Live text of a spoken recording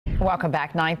Welcome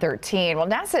back, 9:13. Well,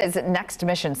 NASA's next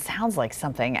mission sounds like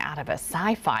something out of a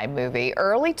sci-fi movie.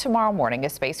 Early tomorrow morning, a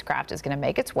spacecraft is going to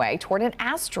make its way toward an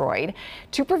asteroid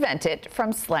to prevent it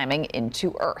from slamming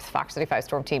into Earth. Fox 35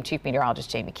 Storm Team Chief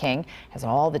Meteorologist Jamie King has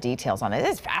all the details on it.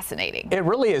 It's fascinating. It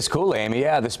really is cool, Amy.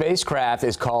 Yeah, the spacecraft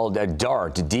is called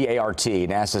DART, D-A-R-T.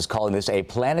 NASA's calling this a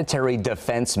planetary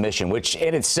defense mission, which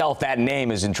in itself, that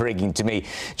name is intriguing to me.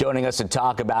 Joining us to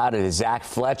talk about it is Zach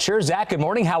Fletcher. Zach, good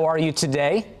morning. How are you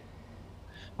today?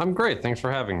 I'm great. Thanks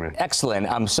for having me. Excellent.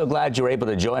 I'm so glad you're able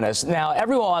to join us. Now,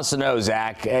 everyone wants to know,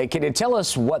 Zach, can you tell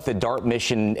us what the DART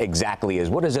mission exactly is?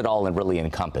 What does it all really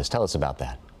encompass? Tell us about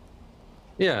that.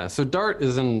 Yeah, so DART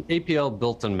is an APL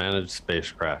built and managed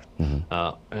spacecraft,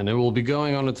 and it will be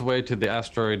going on its way to the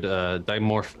asteroid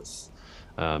Dimorphos.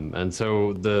 And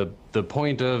so the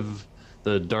point of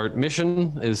the DART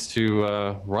mission is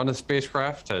to run a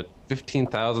spacecraft at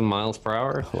 15,000 miles per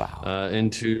hour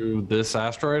into this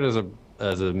asteroid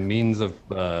as a means of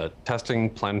testing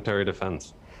planetary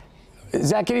defense.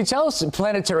 Zach, can you tell us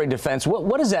planetary defense?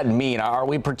 What does that mean? Are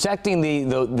we protecting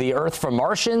the Earth from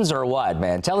Martians or what,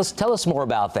 man? Tell us more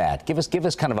about that. Give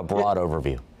us kind of a broad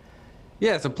overview.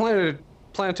 Yeah, so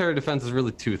planetary defense is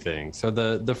really two things. So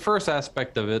the first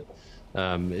aspect of it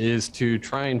is to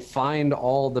try and find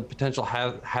all the potential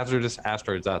hazardous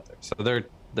asteroids out there. So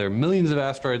there are millions of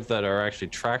asteroids that are actually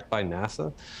tracked by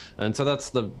NASA. And so that's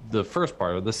the first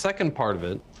part of it. The second part of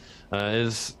it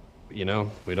is, we don't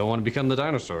want to become the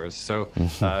dinosaurs. So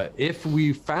if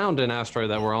we found an asteroid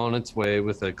that were on its way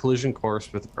with a collision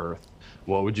course with Earth,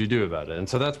 what would you do about it? And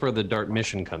so that's where the DART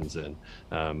mission comes in.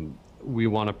 We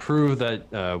want to prove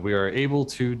that we are able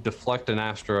to deflect an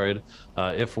asteroid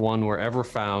if one were ever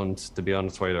found to be on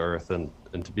its way to Earth. And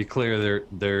to be clear,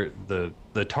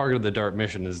 the target of the DART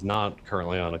mission is not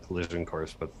currently on a collision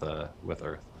course with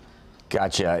Earth.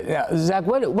 Gotcha. Now, Zach,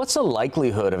 what's the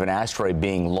likelihood of an asteroid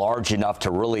being large enough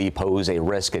to really pose a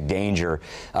risk, a danger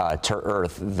to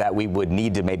Earth that we would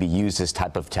need to maybe use this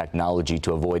type of technology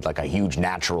to avoid like a huge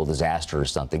natural disaster or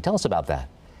something? Tell us about that.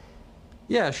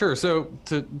 Yeah, sure. So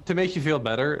to make you feel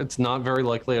better, it's not very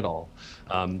likely at all.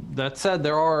 That said,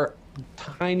 there are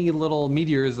tiny little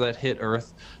meteors that hit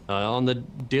Earth on the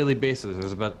daily basis.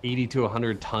 There's about 80 to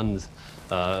 100 tons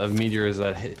of meteors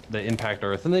that impact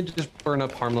Earth, and they just burn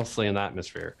up harmlessly in the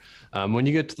atmosphere. When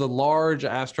you get to the large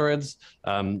asteroids,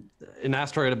 an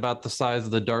asteroid about the size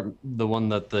of the one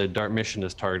that the DART mission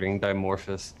is targeting,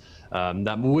 Dimorphos,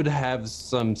 that would have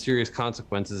some serious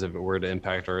consequences if it were to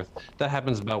impact Earth. That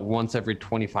happens about once every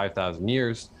 25,000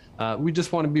 years. We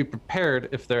just want to be prepared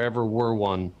if there ever were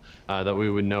one that we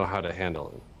would know how to handle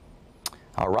it.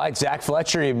 All right, Zach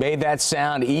Fletcher, you made that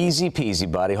sound easy peasy,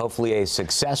 buddy. Hopefully a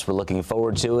success. We're looking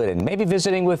forward to it and maybe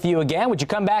visiting with you again. Would you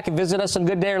come back and visit us on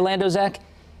Good Day Orlando, Zach?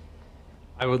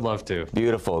 I would love to.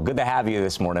 Beautiful. Good to have you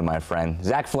this morning, my friend.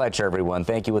 Zach Fletcher, everyone.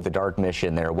 Thank you with the DART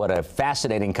mission there. What a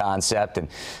fascinating concept, and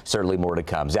certainly more to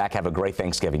come. Zach, have a great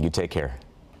Thanksgiving. You take care.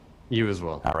 You as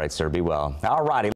well. All right, sir. Be well. All righty.